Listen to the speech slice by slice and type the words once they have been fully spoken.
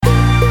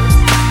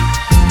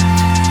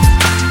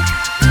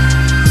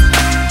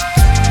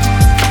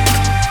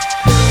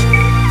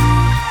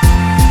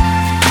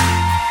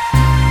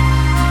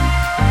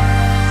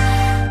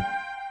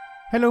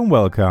Hello and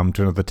welcome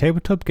to another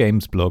Tabletop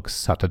Games Blog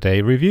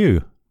Saturday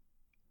review.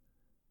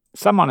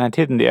 Someone had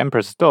hidden the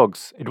Emperor's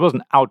dogs. It was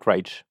an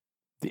outrage.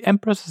 The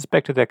Emperor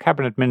suspected their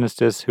cabinet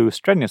ministers who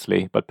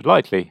strenuously, but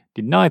politely,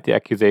 denied the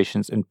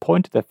accusations and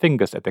pointed their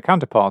fingers at their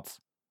counterparts.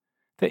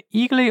 They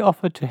eagerly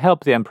offered to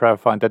help the Emperor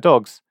find their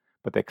dogs,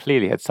 but they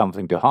clearly had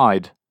something to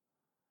hide.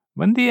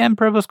 When the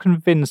Emperor was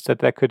convinced that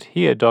they could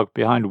hear a dog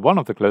behind one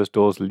of the closed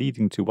doors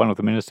leading to one of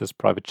the minister's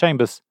private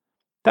chambers,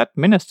 that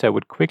minister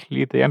would quickly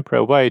lead the Emperor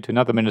away to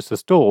another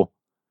minister's door.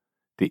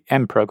 The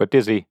Emperor got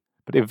dizzy,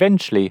 but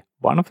eventually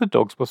one of the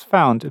dogs was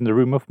found in the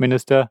room of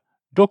Minister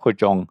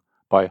Dokojong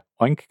by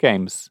Oink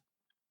Games.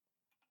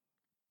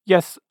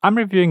 Yes, I'm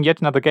reviewing yet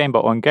another game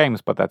by Oink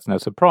Games, but that's no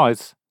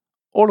surprise.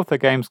 All of their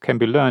games can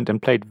be learned and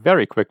played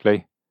very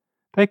quickly.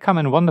 They come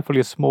in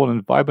wonderfully small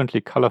and vibrantly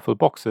colourful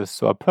boxes,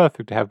 so are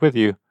perfect to have with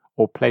you,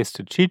 or placed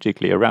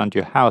strategically around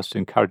your house to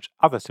encourage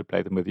others to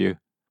play them with you.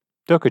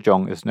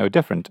 Dokojong is no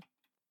different.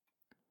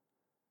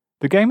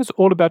 The game is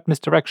all about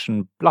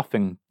misdirection,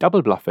 bluffing,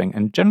 double bluffing,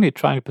 and generally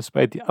trying to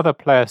persuade the other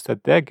players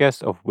that their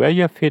guess of where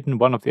you have hidden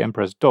one of the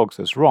Emperor's dogs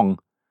is wrong.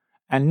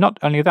 And not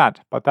only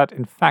that, but that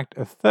in fact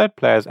a third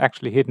player has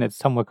actually hidden it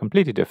somewhere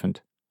completely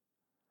different.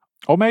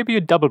 Or maybe you're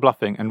double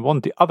bluffing and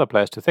want the other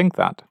players to think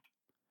that.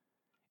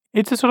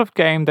 It's a sort of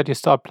game that you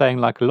start playing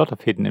like a lot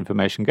of hidden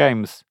information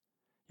games.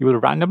 You will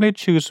randomly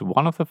choose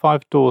one of the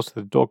 5 doors that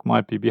the dog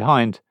might be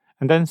behind,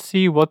 and then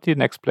see what the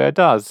next player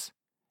does.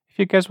 If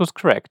your guess was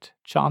correct,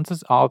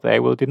 chances are they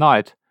will deny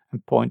it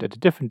and point at a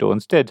different door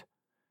instead.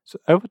 So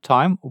over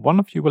time, one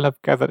of you will have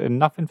gathered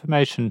enough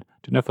information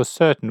to know for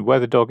certain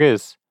where the dog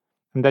is,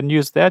 and then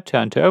use their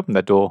turn to open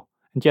that door,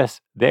 and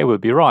yes, they will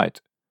be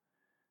right.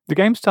 The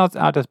game starts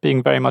out as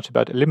being very much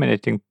about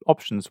eliminating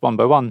options one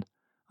by one,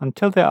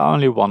 until there are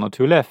only 1 or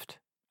 2 left,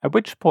 at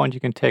which point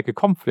you can take a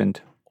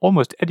confident,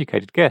 almost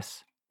educated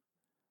guess.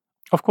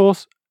 Of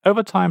course,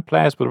 over time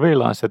players will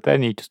realize that they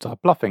need to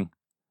start bluffing.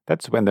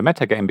 That's when the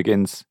metagame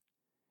begins.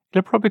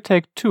 It'll probably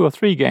take 2 or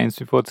 3 games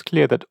before it's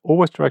clear that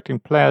always directing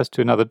players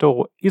to another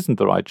door isn't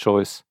the right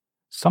choice.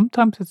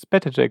 Sometimes it's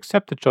better to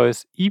accept the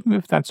choice even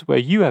if that's where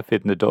you have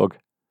hidden the dog.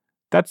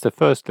 That's the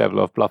first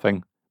level of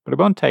bluffing, but it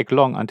won't take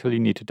long until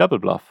you need to double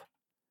bluff.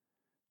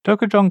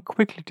 Dokojong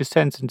quickly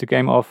descends into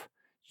game of,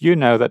 you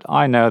know that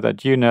I know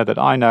that you know that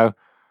I know.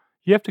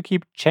 You have to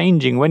keep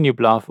changing when you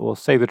bluff or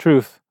say the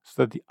truth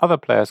so that the other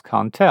players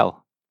can't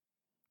tell.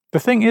 The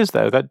thing is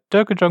though that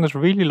Dokojong is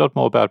really a lot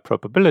more about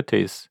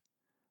probabilities.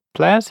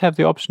 Players have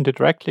the option to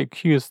directly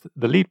accuse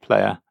the lead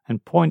player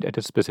and point at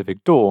a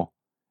specific door.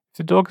 If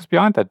the dog is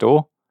behind that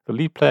door, the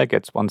lead player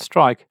gets 1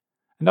 strike,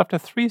 and after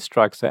 3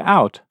 strikes they're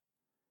out.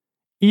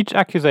 Each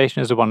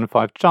accusation is a 1 in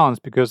 5 chance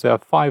because there are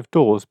 5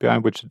 doors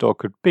behind which the dog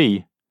could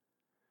be.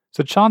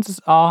 So chances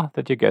are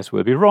that your guess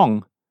will be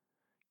wrong.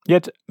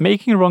 Yet,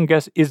 making a wrong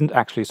guess isn't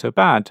actually so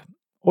bad.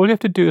 All you have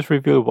to do is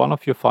reveal one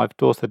of your 5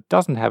 doors that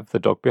doesn't have the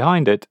dog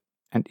behind it,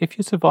 and if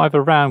you survive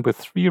a round with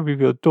 3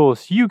 revealed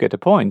doors, you get a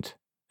point.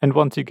 And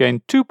once you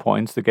gain 2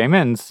 points, the game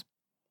ends.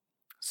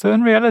 So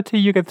in reality,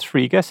 you get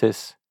 3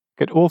 guesses.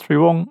 Get all 3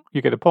 wrong,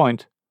 you get a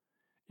point.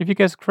 If you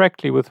guess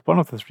correctly with one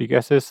of the 3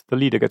 guesses, the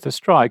leader gets a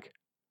strike.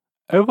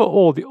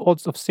 Overall, the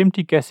odds of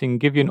simply guessing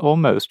give you an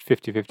almost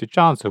 50-50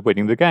 chance of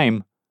winning the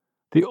game.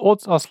 The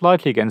odds are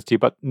slightly against you,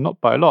 but not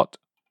by a lot.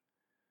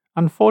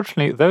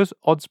 Unfortunately, those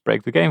odds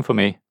break the game for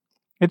me.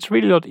 It's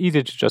really not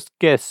easy to just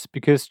guess,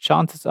 because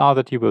chances are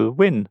that you will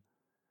win.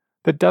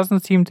 There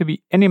doesn't seem to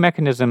be any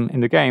mechanism in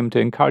the game to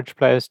encourage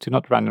players to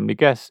not randomly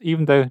guess,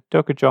 even though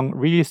Dokojong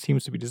really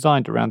seems to be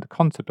designed around the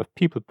concept of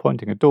people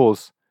pointing at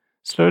doors,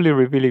 slowly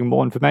revealing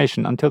more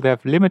information until they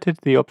have limited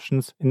the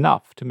options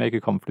enough to make a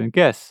confident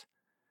guess.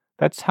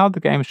 That's how the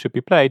game should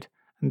be played,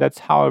 and that's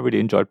how I really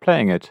enjoyed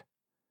playing it.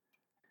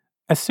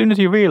 As soon as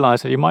you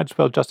realize that you might as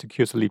well just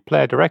accuse the lead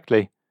player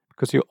directly,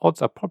 because your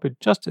odds are probably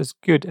just as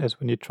good as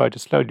when you try to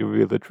slowly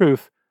reveal the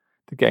truth,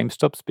 the game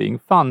stops being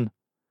fun.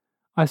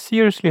 I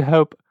seriously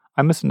hope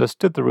I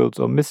misunderstood the rules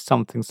or missed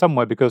something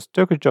somewhere, because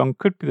Dokojong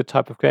could be the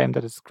type of game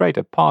that is great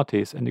at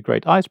parties and a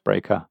great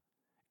icebreaker.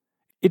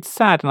 It's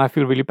sad and I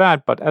feel really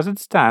bad, but as it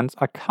stands,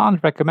 I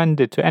can't recommend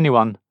it to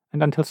anyone,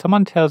 and until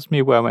someone tells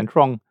me where I went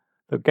wrong,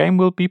 the game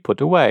will be put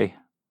away.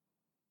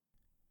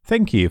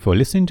 Thank you for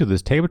listening to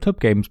this Tabletop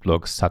Games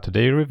Blog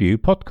Saturday Review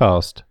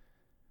podcast.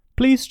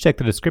 Please check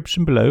the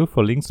description below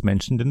for links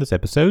mentioned in this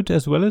episode,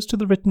 as well as to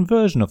the written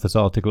version of this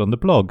article on the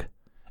blog.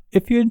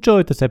 If you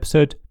enjoyed this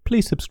episode,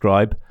 please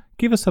subscribe,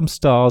 give us some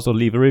stars or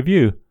leave a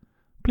review.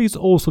 Please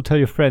also tell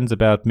your friends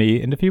about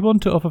me, and if you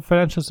want to offer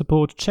financial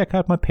support, check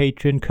out my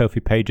Patreon and Ko-fi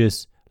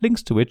pages,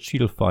 links to which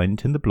you'll find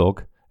in the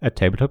blog at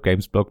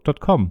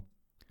tabletopgamesblog.com.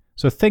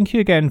 So thank you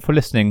again for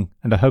listening,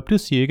 and I hope to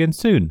see you again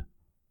soon.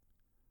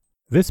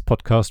 This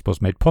podcast was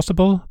made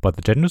possible by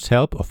the generous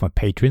help of my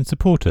Patreon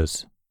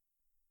supporters.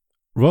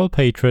 Royal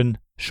Patron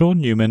Sean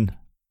Newman,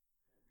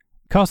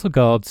 Castle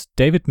Guards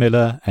David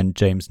Miller and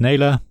James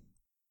Naylor,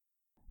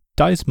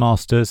 Dice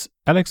Masters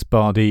Alex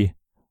Bardi,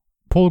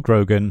 Paul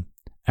Grogan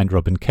and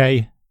Robin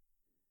Kay,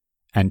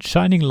 and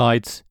Shining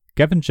Lights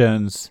Gavin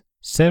Jones,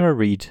 Sarah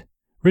Reed,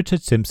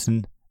 Richard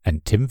Simpson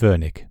and Tim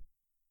Wernick.